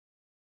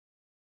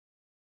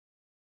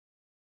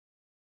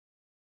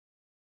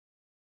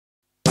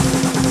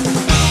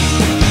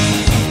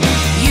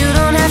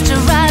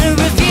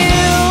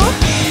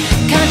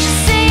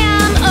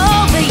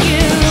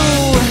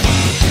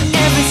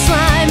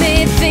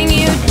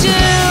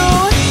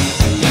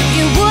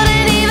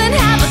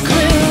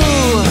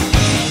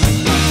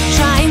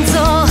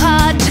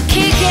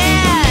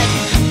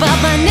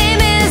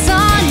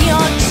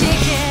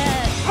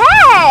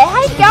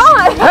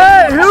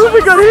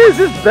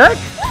Beck?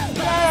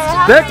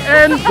 Beck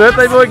and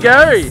birthday boy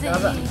Gary.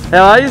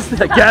 How are you?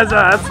 Gazza,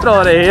 that's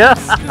not here.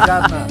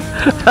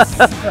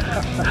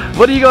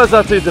 What are you guys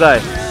up to today?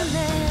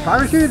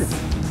 Parachuting.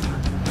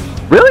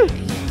 Really?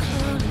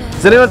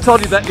 Has anyone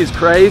told you that is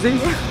crazy?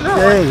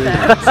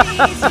 Yeah.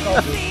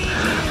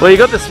 Well, you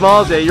got the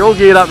smiles there. You're all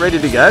geared up, ready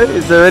to go.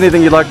 Is there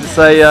anything you'd like to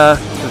say to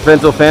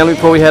friends or family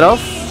before we head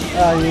off?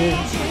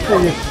 Yeah.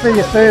 See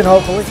you soon,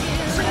 hopefully.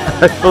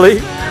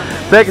 Hopefully.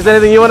 Beck, is there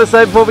anything you want to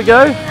say before we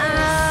go?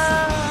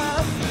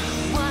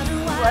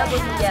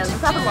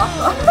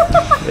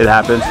 It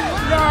happens.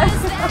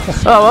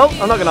 Oh well,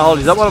 I'm not going to hold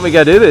you up. Why don't we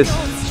go do this?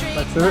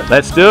 Let's do it.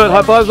 Let's do it.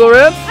 High fives all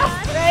around.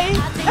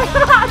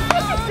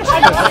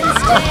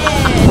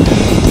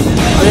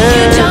 You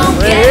don't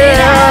get it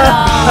at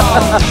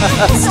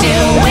all.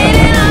 Still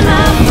waiting on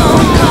my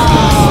phone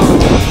call.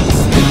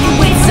 You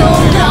wait so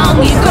long,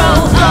 you grow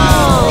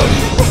old.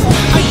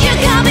 Oh, you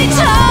got me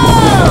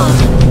told.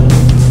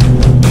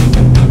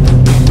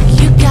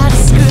 You gotta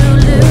screw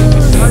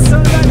loose.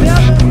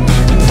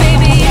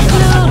 Baby, you're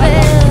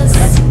clueless.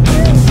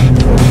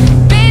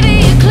 Baby,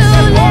 you're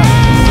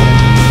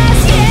clueless.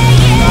 Yeah.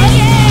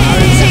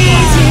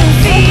 Tease you,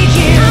 feed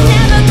you. I'm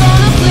never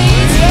gonna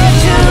please you.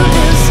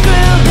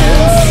 Screw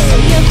loose.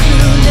 You're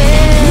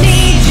clueless.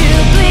 Need you,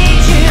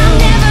 bleed you. I'm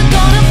never gonna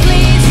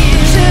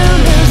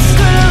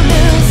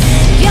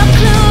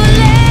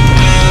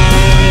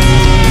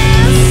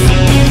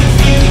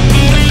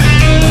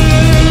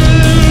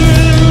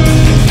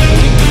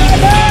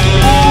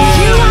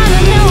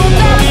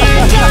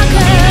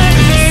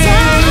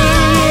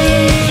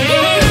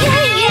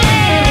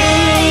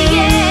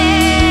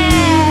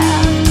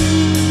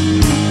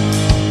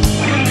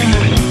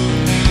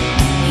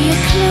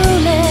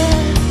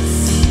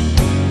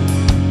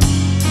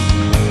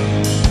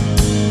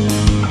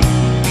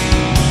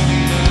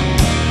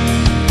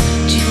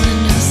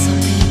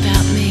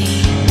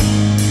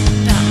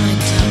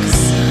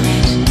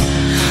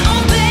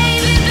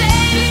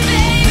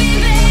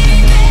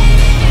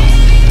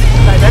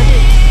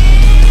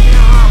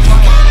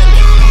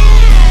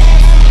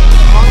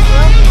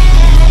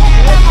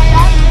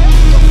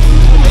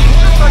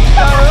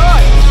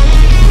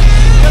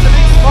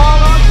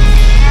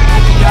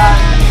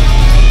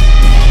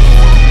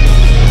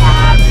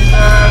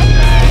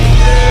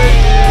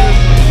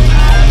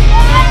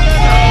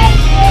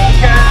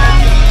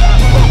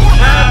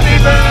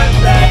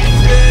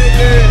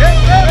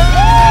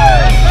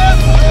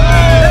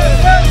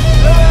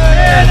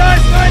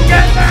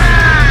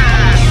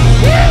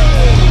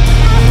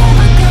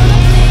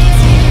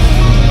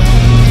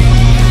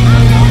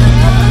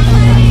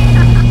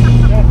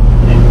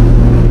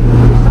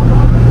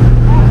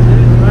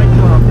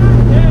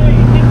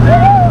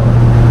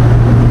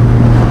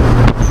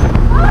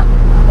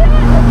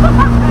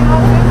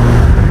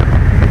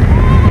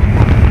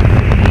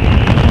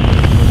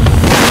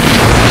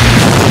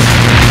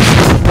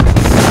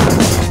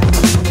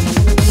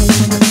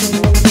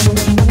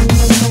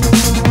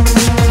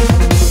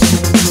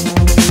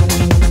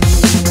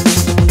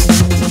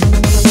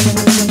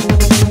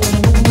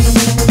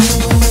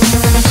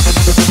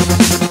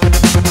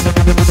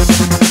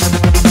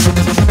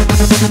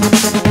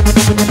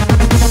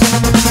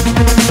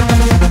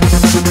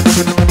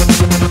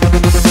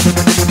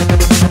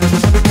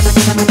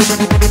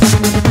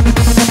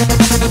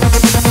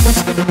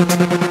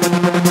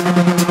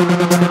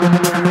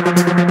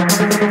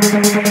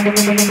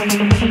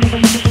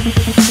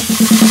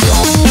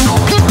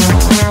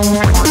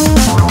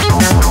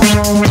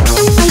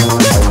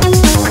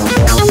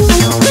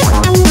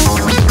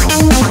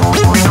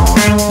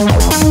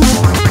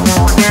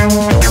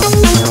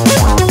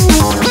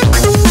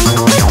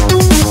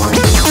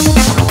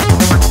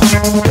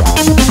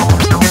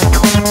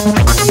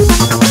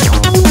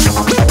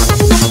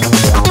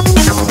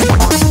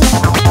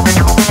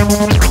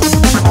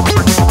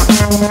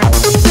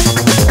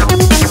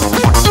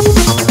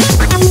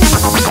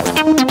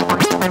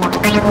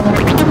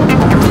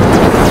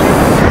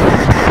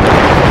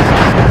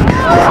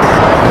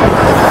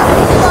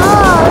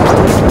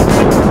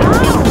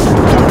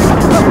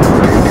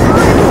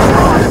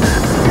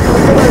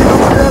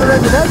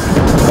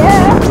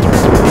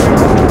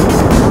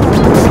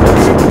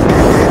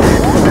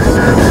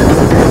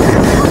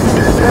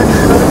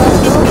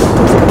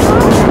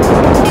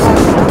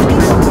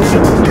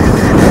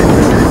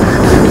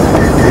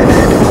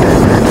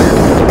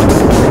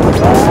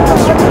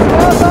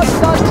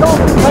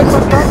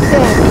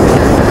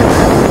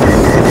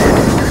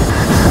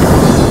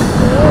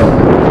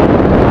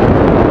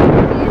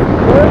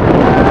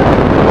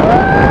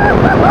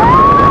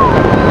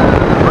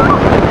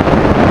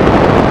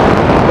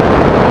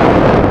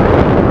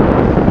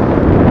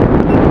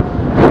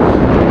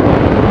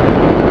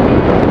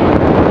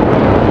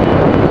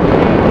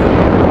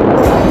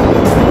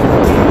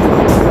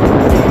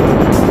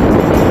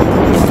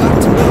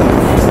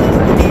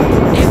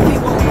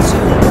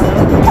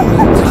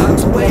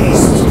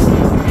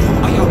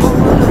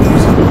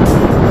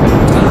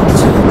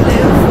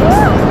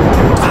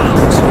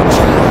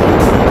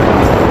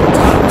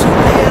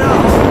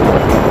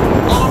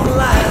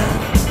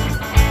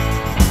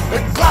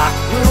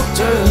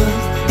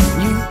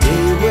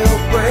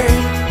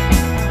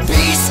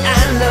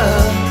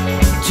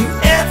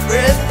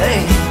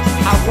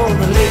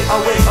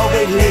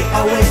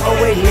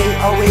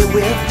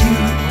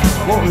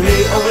Wanna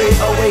lay away,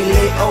 away,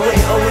 lay away,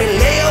 away,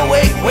 lay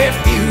awake with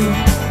you.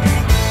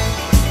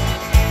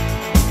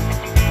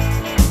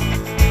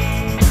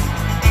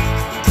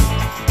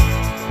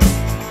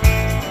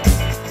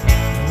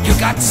 You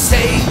got to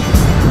say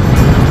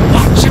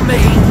what you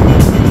mean.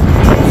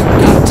 You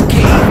got to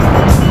keep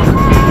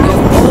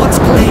your thoughts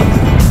clean.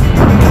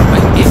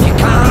 But if you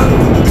can't,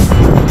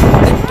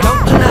 then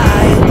don't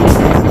deny it.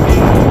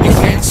 You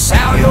can't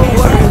sell your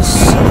words,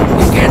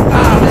 you can't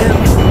buy them.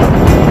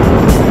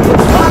 The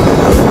clock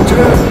will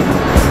turn,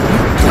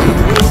 the day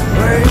will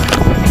break.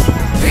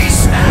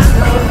 Peace and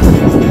love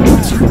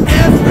to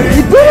every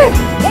day.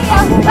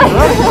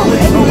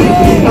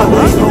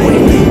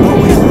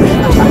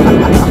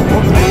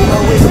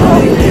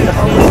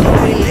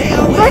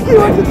 Thank you,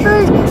 what you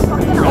think?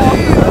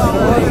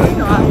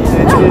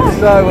 You did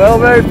so well,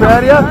 very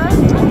proud of you.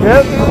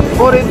 Yep,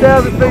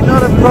 14,000 feet,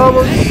 not a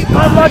problem.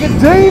 I'm like a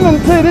demon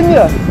too, didn't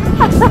you?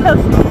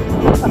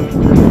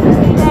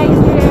 Thank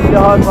you. Yeah,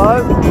 high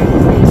five.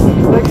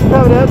 Thanks for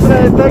coming out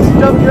today and thanks for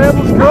jumping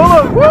Ramblers.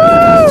 Coolum. Woo!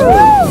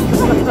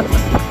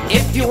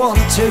 If you want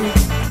to,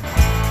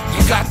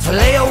 you got to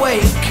lay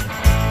awake.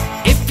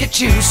 If you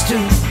choose to,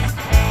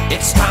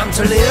 it's time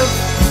to live.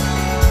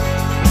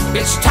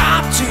 It's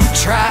time to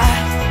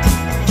try.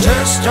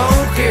 Just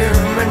don't hear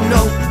me,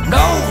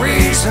 no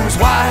reasons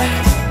why.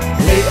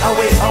 Lay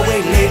away,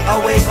 away, lay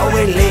away,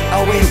 away, lay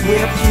away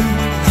with you.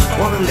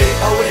 Wanna lay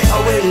away,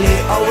 away, lay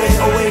away,